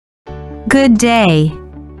Good day.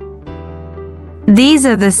 These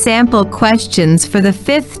are the sample questions for the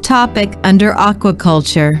fifth topic under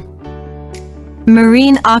aquaculture.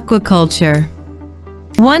 Marine aquaculture.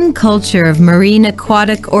 One culture of marine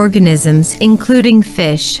aquatic organisms including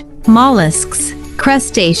fish, mollusks,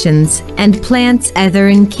 crustaceans, and plants either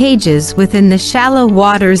in cages within the shallow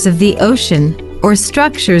waters of the ocean or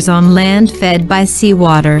structures on land fed by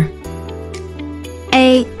seawater.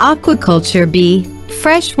 A. Aquaculture. B.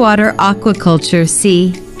 Freshwater aquaculture.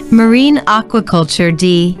 C. Marine aquaculture.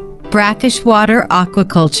 D. Brackish water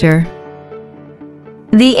aquaculture.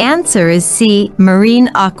 The answer is C. Marine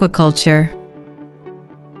aquaculture.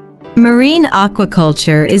 Marine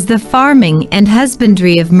aquaculture is the farming and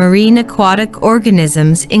husbandry of marine aquatic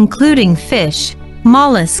organisms including fish,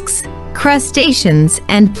 mollusks, crustaceans,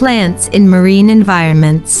 and plants in marine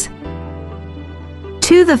environments.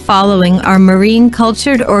 Two of the following are marine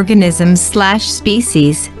cultured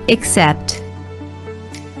organisms/species, except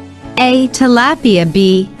A. Tilapia.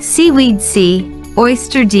 B. Seaweed. C.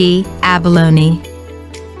 Oyster. D. Abalone.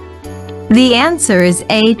 The answer is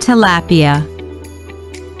A. Tilapia.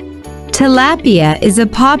 Tilapia is a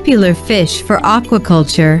popular fish for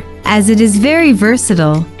aquaculture as it is very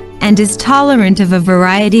versatile and is tolerant of a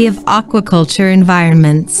variety of aquaculture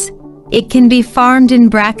environments. It can be farmed in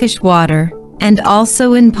brackish water and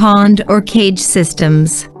also in pond or cage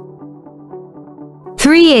systems.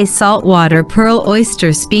 3. A saltwater pearl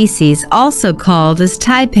oyster species also called as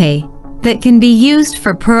taipei that can be used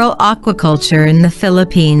for pearl aquaculture in the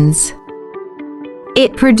Philippines.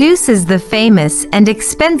 It produces the famous and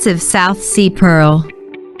expensive South Sea pearl.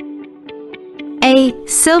 A.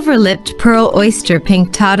 Silver-lipped pearl oyster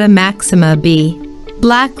Pinctada maxima. B.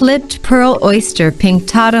 Black-lipped pearl oyster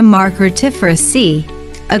Pinctada margaritifera. C.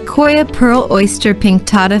 Aquaria pearl oyster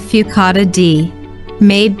Pinctada fucata. D.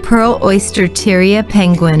 Maid pearl oyster Tiria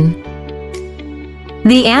penguin.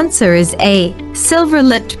 The answer is A.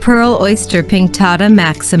 Silver-lipped pearl oyster Pinctada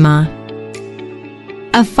maxima.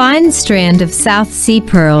 A fine strand of South Sea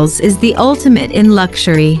pearls is the ultimate in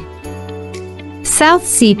luxury. South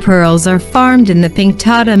Sea pearls are farmed in the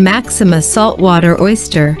Pinctada maxima saltwater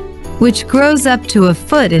oyster, which grows up to a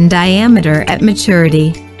foot in diameter at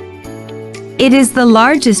maturity. It is the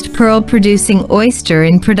largest pearl-producing oyster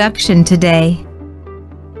in production today.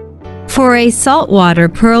 For a saltwater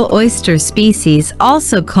pearl oyster species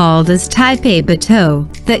also called as taipei bato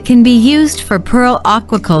that can be used for pearl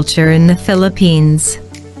aquaculture in the Philippines.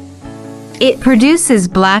 It produces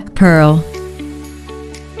black pearl.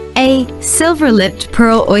 A. Silver-lipped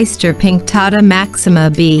pearl oyster Pinctada maxima.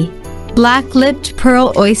 B. Black-lipped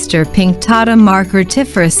pearl oyster Pinctada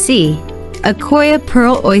margaritifera. C. Aquaria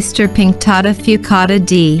pearl oyster Pinctada fucata.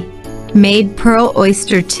 D. Maid pearl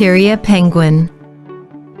oyster Tiria penguin.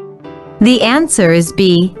 The answer is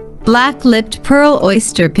B. Black-lipped pearl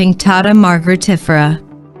oyster Pinctada margaritifera.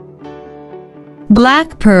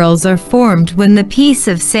 Black pearls are formed when the piece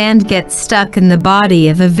of sand gets stuck in the body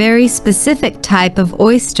of a very specific type of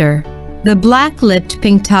oyster, the black-lipped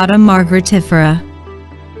Pinctada margaritifera.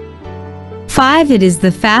 5. It is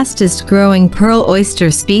the fastest growing pearl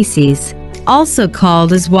oyster species, also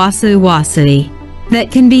called as wasuwasuri,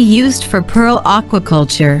 that can be used for pearl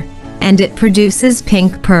aquaculture, and it produces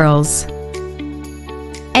pink pearls.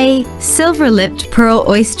 A. Silver-lipped pearl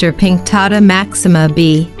oyster Pinctada maxima.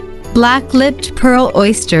 B. Black-lipped pearl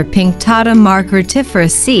oyster Pinctada margaritifera.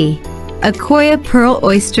 C. Aquaria pearl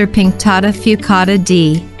oyster Pinctada fucata.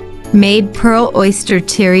 D. Maid pearl oyster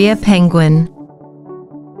Tiria penguin.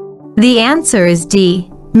 The answer is D.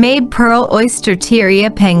 Maid pearl oyster Tiria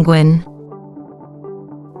penguin.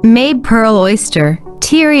 Maid pearl oyster,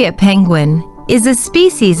 Tiria penguin, is a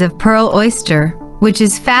species of pearl oyster which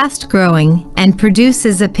is fast-growing and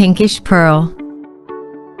produces a pinkish pearl.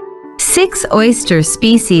 6 oyster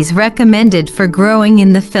species recommended for growing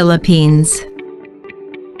in the Philippines.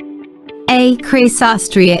 A.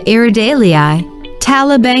 Chrysostrea iridalii,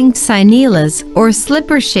 talabanged sinelas or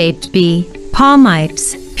slipper-shaped. B.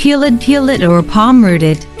 Palmipes, pulid or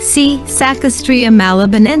palm-rooted. C. Sacastrea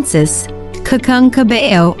malabanensis, kakung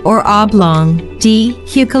cabello or oblong. D.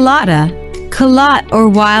 Huculata, Calat or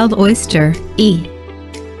wild oyster. E.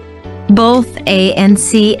 Both A and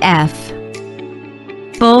C. F.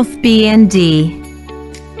 Both B and D.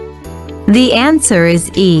 The answer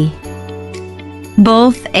is E.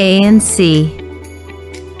 Both A and C.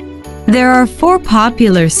 There are 4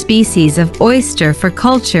 popular species of oyster for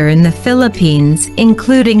culture in the Philippines,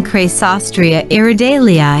 including Chrysostrea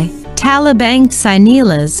iridalii, talabanged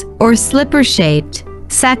sinelas or slipper-shaped,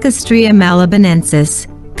 Sacastrea malabanensis,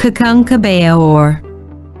 kakung cabello or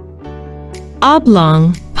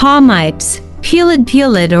oblong, palmipes,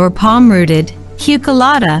 Pulid or palm-rooted,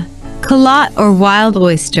 Huculata, Calot or wild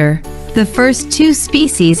oyster. The first two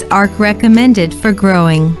species are recommended for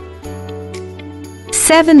growing.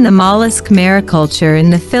 7. The mollusk mariculture in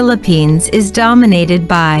the Philippines is dominated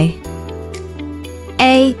by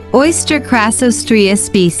A. Oyster Crassostrea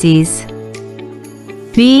species,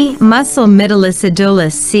 B. Mussel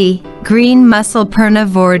Middleacidulis, C. Green mussel Perna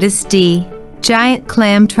viridis, D. Giant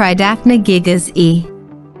clam Tridacna gigas, E.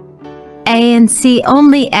 A and C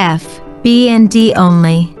only, F, B and D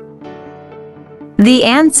only. The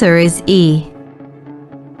answer is E.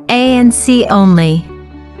 A and C only.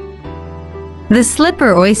 The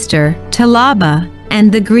slipper oyster, Talaba,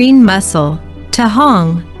 and the green mussel,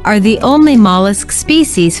 Tahong, are the only mollusk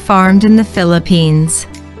species farmed in the Philippines.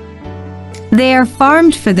 They are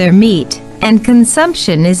farmed for their meat, and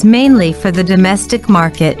consumption is mainly for the domestic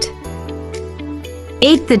market.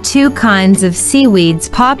 8. The two kinds of seaweeds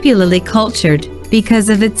popularly cultured because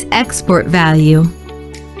of its export value.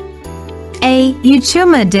 A.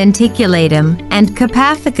 Euchuma denticulatum and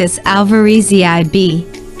Capaficus alvarezii, B.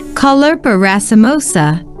 Caulerpa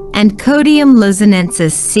racemosa and Codium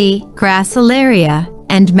luzonensis, C. Gracilaria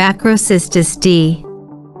and Macrocystis, D.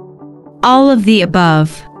 All of the above.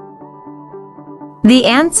 The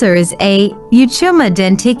answer is A. Euchuma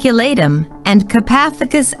denticulatum and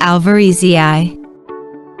Capaficus alvarezii.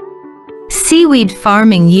 Seaweed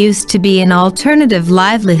farming used to be an alternative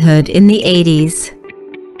livelihood in the 80s.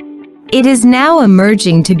 It is now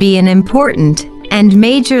emerging to be an important and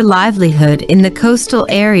major livelihood in the coastal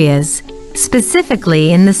areas,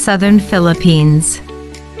 specifically in the southern Philippines.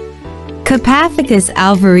 Capaficus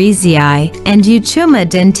alvarezii and Euchuma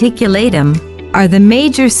denticulatum are the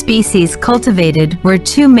major species cultivated where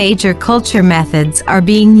two major culture methods are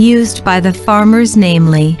being used by the farmers,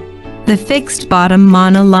 namely the fixed bottom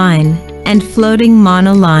monoline and floating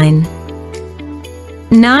monoline.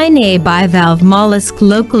 9. A bivalve mollusk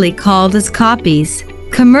locally called as copies,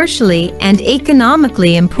 commercially and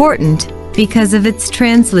economically important because of its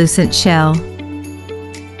translucent shell.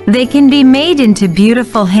 They can be made into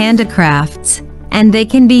beautiful handicrafts, and they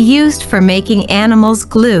can be used for making animals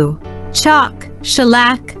glue, chalk,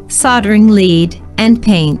 shellac, soldering lead, and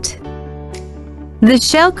paint. The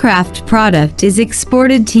shellcraft product is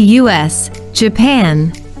exported to US,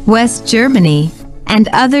 Japan, West Germany, and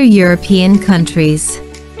other European countries.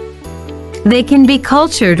 They can be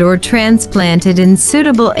cultured or transplanted in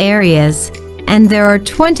suitable areas, and there are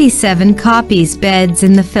 27 copies beds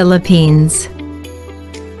in the Philippines.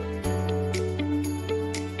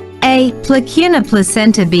 A. Placuna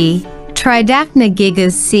placenta, B. Tridacna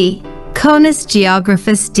gigas, C. Conus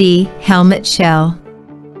geographus, D. Helmet shell.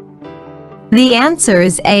 The answer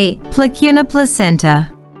is A. Placuna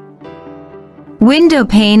placenta.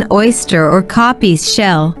 Windowpane oyster or copies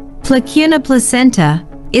shell, Placuna placenta,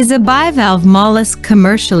 is a bivalve mollusk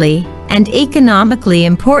commercially and economically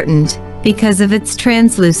important because of its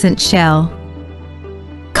translucent shell.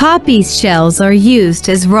 Copies shells are used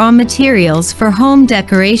as raw materials for home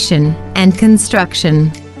decoration and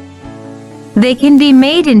construction. They can be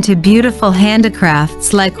made into beautiful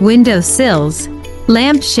handicrafts like window sills,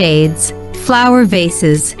 lampshades, flower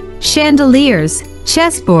vases, chandeliers,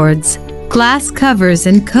 chessboards, glass covers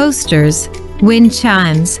and coasters, wind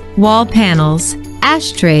chimes, wall panels,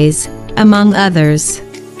 ashtrays, among others.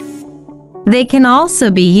 They can also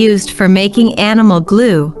be used for making animal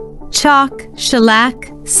glue, chalk, shellac,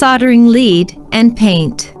 soldering lead, and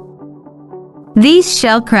paint. These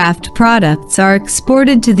shellcraft products are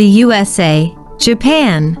exported to the USA,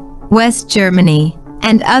 Japan, West Germany,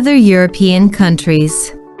 and other European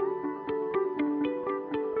countries.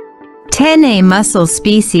 10. A mussel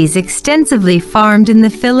species extensively farmed in the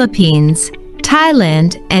Philippines,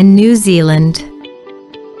 Thailand, and New Zealand.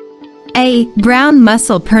 A. Brown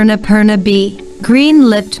mussel Perna perna, B.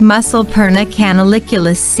 Green-lipped mussel Perna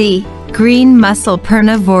canaliculus, C. Green mussel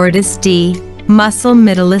Perna viridis, D. Mussel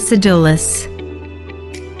middleacidulis.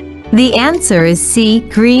 The answer is C.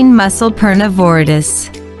 Green mussel Perna viridis.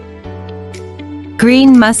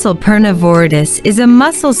 Green mussel Perna viridis is a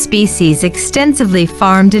mussel species extensively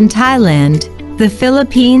farmed in Thailand, the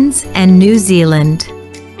Philippines, and New Zealand.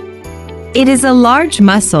 It is a large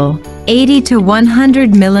mussel, 80 to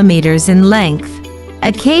 100 millimeters in length,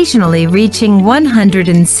 occasionally reaching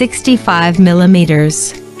 165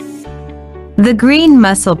 millimeters. The green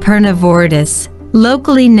mussel Perna viridis,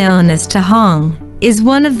 locally known as Tahong, is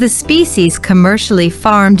one of the species commercially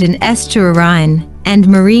farmed in estuarine and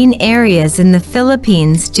marine areas in the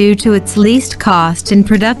Philippines due to its least cost in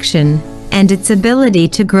production and its ability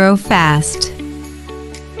to grow fast.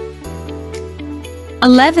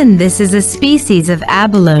 11. This is a species of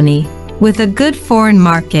abalone, with a good foreign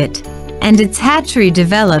market, and its hatchery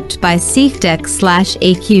developed by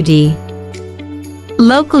CFDEC/AQD.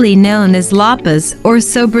 Locally known as lapas or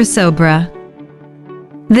sobra.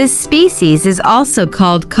 This species is also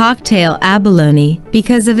called cocktail abalone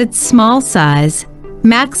because of its small size,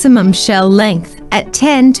 maximum shell length at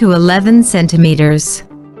 10 to 11 centimeters.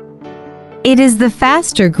 It is the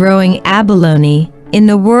faster growing abalone in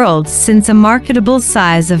the world since a marketable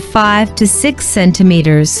size of 5 to 6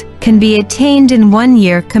 centimeters can be attained in 1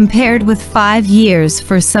 year compared with 5 years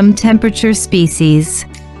for some temperature species.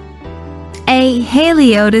 A.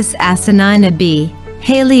 Haliotis asinina. B.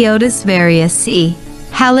 Haliotis varius. C.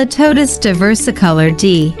 Halitotis diversicolor.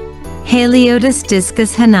 D. Haliotis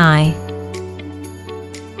discus hanai.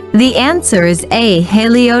 The answer is A.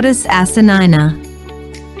 Haliotis asinina.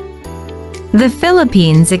 The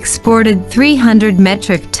Philippines exported 300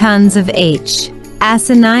 metric tons of H.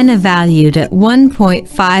 asinina valued at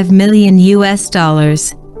 $1.5 million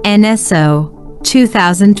NSO,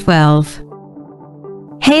 2012.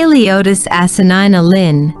 Haliotis asinina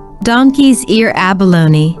Linn. Donkey's ear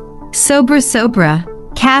abalone, sobra,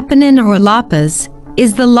 capanin or lapas,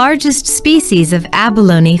 is the largest species of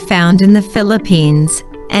abalone found in the Philippines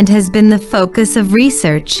and has been the focus of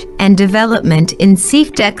research and development in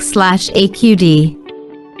CFDEC/AQD.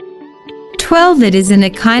 12. It is an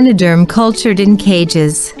echinoderm cultured in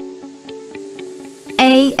cages.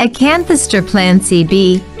 A. Acanthoster plancy.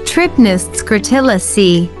 B. Trypnis scrotilla.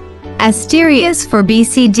 C. Asterias for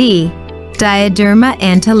BCD, Diaderma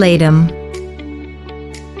antillatum.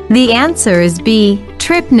 The answer is B.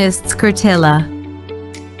 Trypnis scrotilla.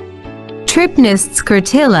 Trypnis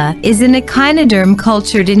scrotilla is an echinoderm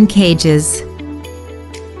cultured in cages.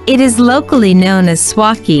 It is locally known as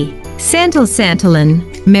swaki, santalsantalin,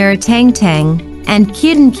 maritangtang, and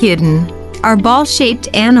kuden are ball-shaped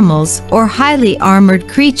animals or highly armored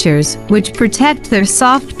creatures which protect their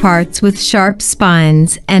soft parts with sharp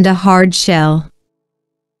spines and a hard shell.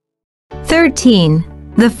 13.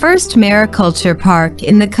 The first mariculture park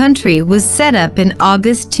in the country was set up in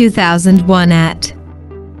August 2001 at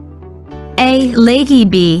A. Leyte.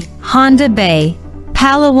 B. Honda Bay,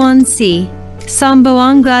 Palawan. C.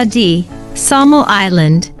 Zamboanga. D. Samul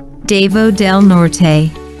Island, Davao del Norte.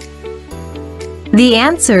 The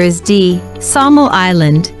answer is D. Samul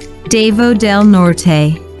Island, Davao del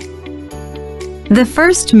Norte. The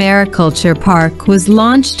first mariculture park was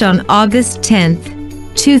launched on August 10,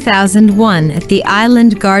 2001 at the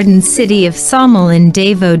island garden city of Samul in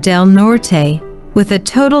Davao del Norte, with a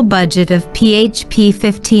total budget of PHP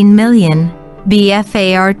 15 million,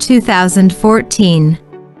 BFAR 2014.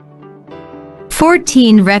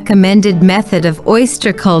 14. Recommended method of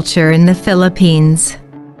oyster culture in the Philippines.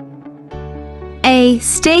 A.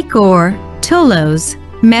 Stake or tulos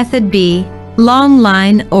method. B. Long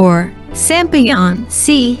line or sampion.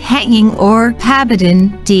 C. Hanging or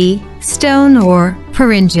pabitin. D. Stone or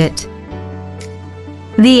paringit.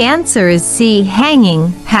 The answer is C.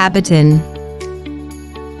 Hanging pabitin.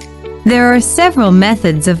 There are several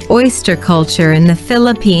methods of oyster culture in the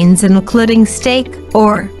Philippines, including stake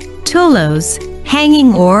or tulos,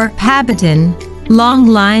 hanging or pabitin, long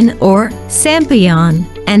line or sampion,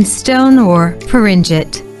 and stone or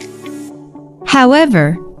paringit.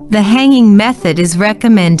 However, the hanging method is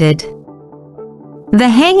recommended. The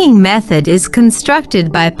hanging method is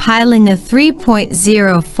constructed by piling a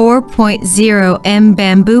 3.04.0 m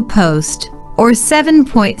bamboo post or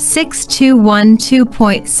 7.621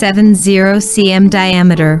 2.70 cm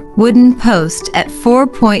diameter wooden post at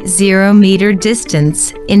 4.0 meter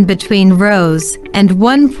distance in between rows and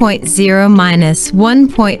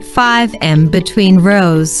 1.0-1.5 m between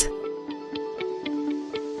rows.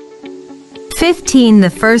 15. The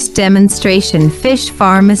first demonstration fish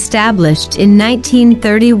farm established in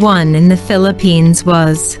 1931 in the Philippines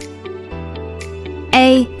was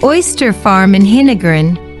A. Oyster Farm in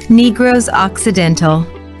Hinaguran, Negros Occidental.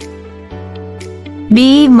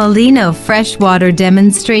 B. Molino Freshwater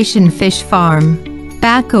Demonstration Fish Farm,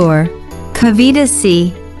 Bacoor, Cavite.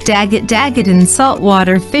 C. Dagat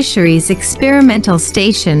Saltwater Fisheries Experimental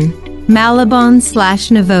Station,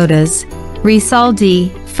 Malabon/Navotas, Rizal.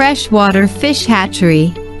 D. Freshwater Fish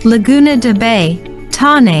Hatchery, Laguna de Bay,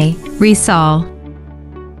 Tane, Rizal.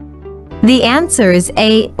 The answer is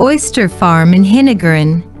A. Oyster Farm in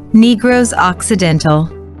Hinaguran, Negros Occidental.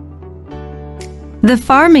 The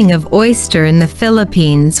farming of oyster in the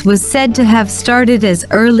Philippines was said to have started as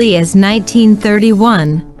early as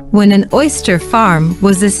 1931, when an oyster farm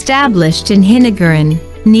was established in Hinaguran,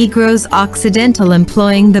 Negros Occidental,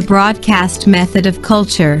 employing the broadcast method of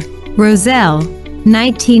culture. Rosell,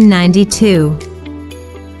 1992.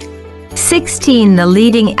 16. The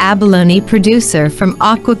leading abalone producer from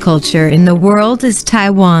aquaculture in the world is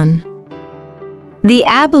Taiwan. The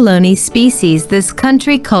abalone species this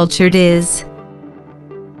country cultured is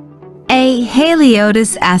A.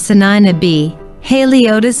 Haliotis asinina, B.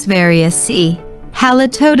 Haliotis varia, C.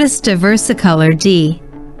 Halitotis diversicolor, D.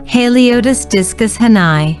 Haliotis discus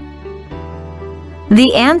hanai.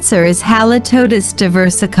 The answer is Halitotis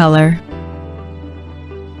diversicolor.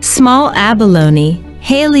 Small abalone,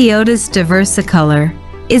 Haliotis diversicolor,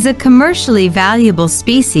 is a commercially valuable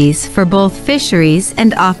species for both fisheries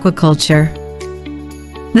and aquaculture.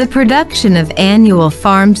 The production of annual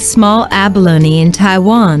farmed small abalone in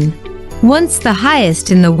Taiwan, once the highest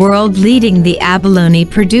in the world, leading the abalone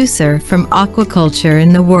producer from aquaculture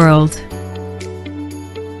in the world.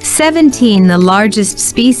 17. The largest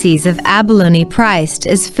species of abalone priced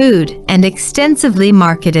as food and extensively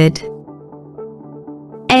marketed.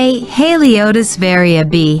 A. Haliotis varia,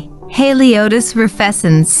 B. Haliotis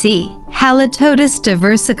rufescens, C. Halitotis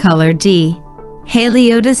diversicolor, D.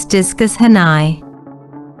 Haliotis discus hanai.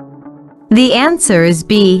 The answer is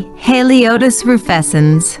B. Haliotis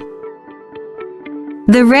rufescens.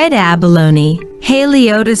 The red abalone,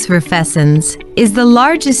 Haliotis rufescens, is the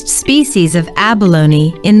largest species of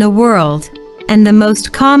abalone in the world and the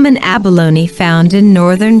most common abalone found in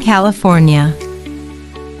Northern California.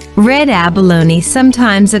 Red abalone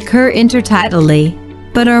sometimes occur intertidally,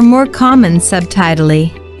 but are more common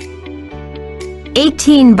subtidally.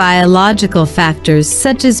 18. Biological factors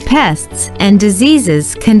such as pests and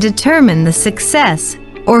diseases can determine the success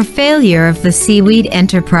or failure of the seaweed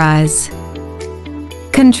enterprise.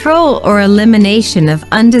 Control or elimination of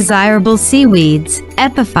undesirable seaweeds,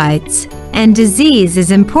 epiphytes, and disease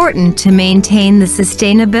is important to maintain the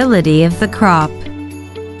sustainability of the crop.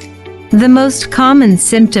 The most common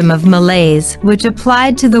symptom of malaise, which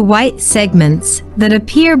applied to the white segments that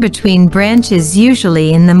appear between branches,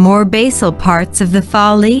 usually in the more basal parts of the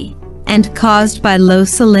thalley, and caused by low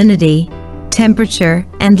salinity, temperature,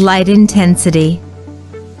 and light intensity.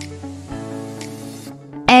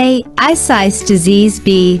 A. Ice disease,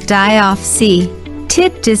 B. Die-off, C.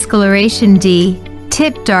 Tip discoloration, D.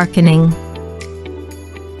 Tip darkening.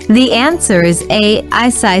 The answer is A.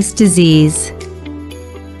 Ice disease.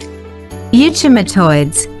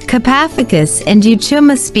 Euchymatoids, Capaficus and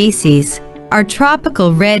Euchuma species, are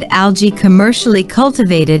tropical red algae commercially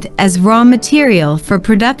cultivated as raw material for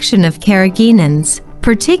production of carrageenans,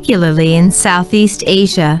 particularly in Southeast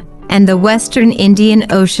Asia and the Western Indian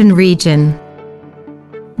Ocean region.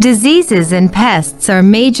 Diseases and pests are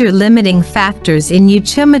major limiting factors in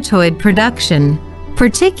euchymatoid production,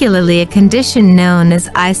 particularly a condition known as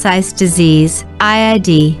ice disease,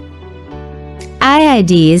 IID.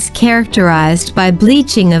 IID is characterized by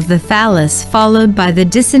bleaching of the thallus followed by the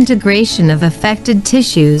disintegration of affected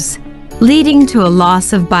tissues, leading to a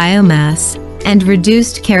loss of biomass and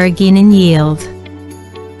reduced carrageenan yield.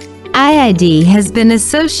 IID has been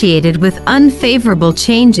associated with unfavorable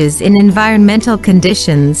changes in environmental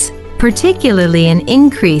conditions, particularly an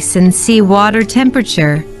increase in seawater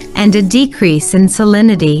temperature and a decrease in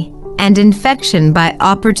salinity, and infection by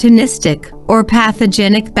opportunistic or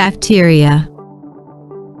pathogenic bacteria.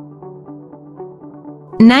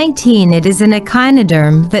 19. It is an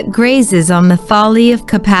echinoderm that grazes on the thalley of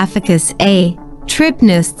Capaficus, A.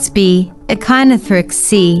 Trypnosts, B. Echinothrix,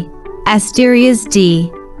 C. Asterias,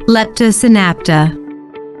 D. Leptosynapta.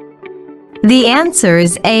 The answer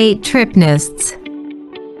is A. Trypnosts.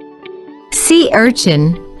 Sea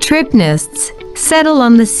urchin, trypnosts, settle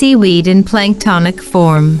on the seaweed in planktonic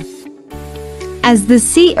form. As the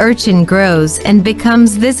sea urchin grows and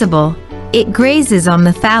becomes visible, it grazes on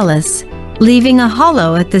the thallus, leaving a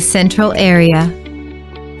hollow at the central area.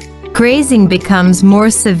 Grazing becomes more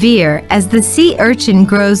severe as the sea urchin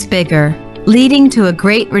grows bigger, leading to a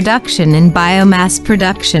great reduction in biomass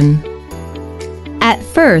production. At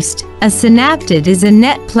first, a synaptid is a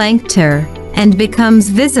net plankter and becomes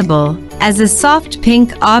visible as a soft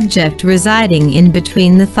pink object residing in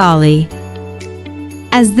between the thalley.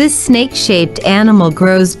 As this snake-shaped animal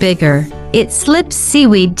grows bigger, it slips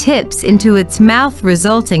seaweed tips into its mouth,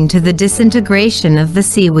 resulting to the disintegration of the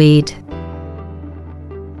seaweed.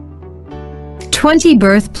 20.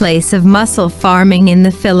 Birthplace of mussel farming in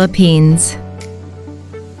the Philippines.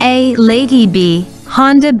 A. Leyte, B.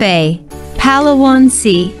 Honda Bay, Palawan,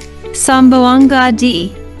 C. Zamboanga,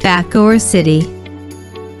 D. Bacoor City.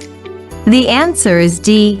 The answer is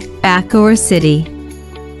D. Bacoor City.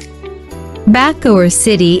 Bacoor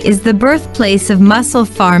City is the birthplace of mussel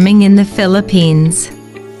farming in the Philippines.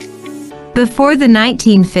 Before the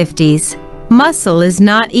 1950s, mussel is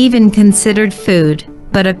not even considered food,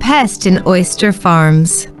 but a pest in oyster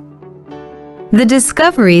farms. The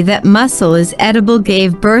discovery that mussel is edible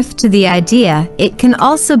gave birth to the idea it can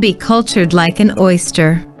also be cultured like an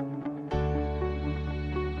oyster.